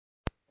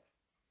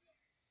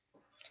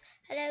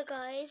Hello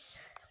guys,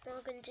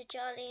 welcome to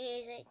Charlie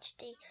News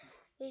HD.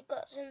 We've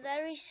got some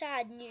very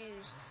sad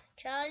news.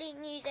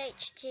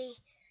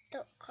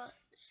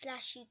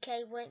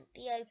 charlienewshd.com/UK won't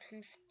be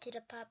open to the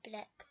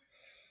public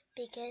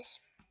because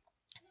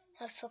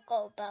I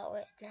forgot about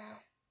it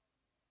now.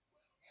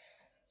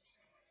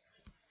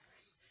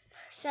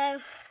 So,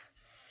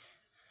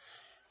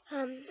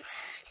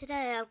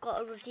 today I've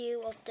got a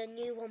review of the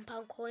new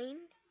 £1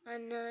 coin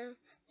and that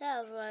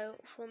I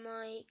wrote for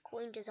my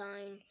coin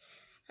design.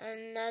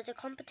 And there's a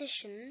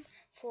competition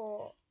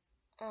for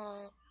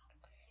so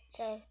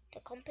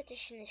the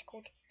competition is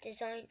called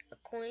Design a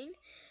Coin,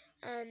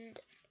 and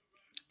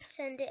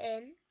send it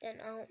in, then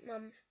I'll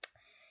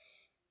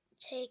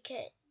take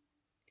it,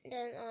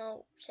 then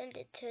I'll send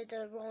it to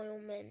the Royal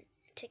Mint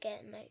to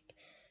get made.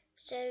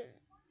 So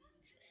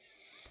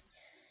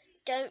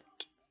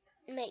don't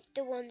make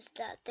the ones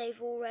that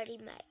they've already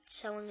made.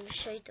 So I'm going to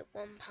show you the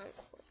 £1 coin.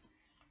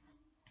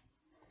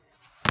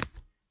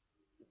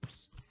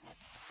 Oops.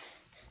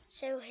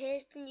 So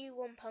here's the new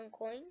 £1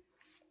 coin.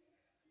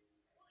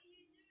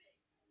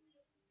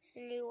 It's a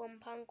new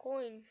 £1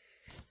 coin.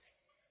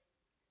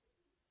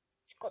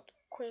 It's got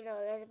Queen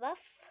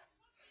Elizabeth.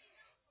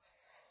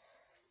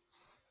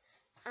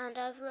 And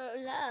I've wrote a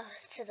letter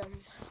to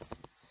them.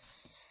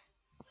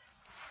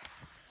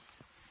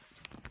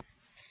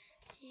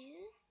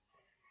 Here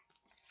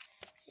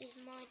is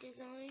my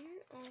design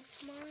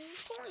of my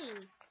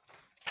coin.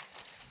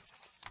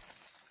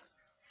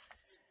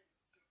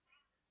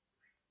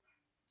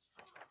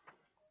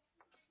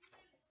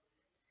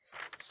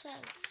 So,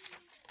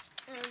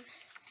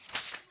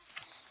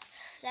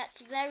 that's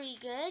very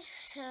good.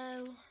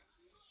 So,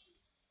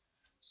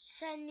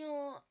 send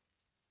your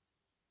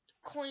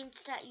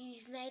coins that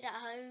you've made at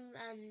home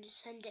and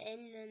send it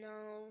in, and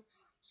I'll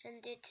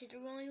send it to the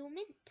Royal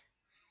Mint.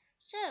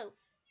 So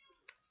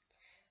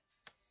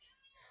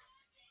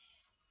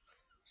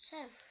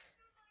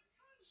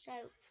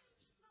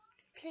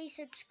please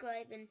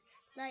subscribe and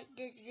like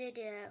this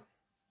video.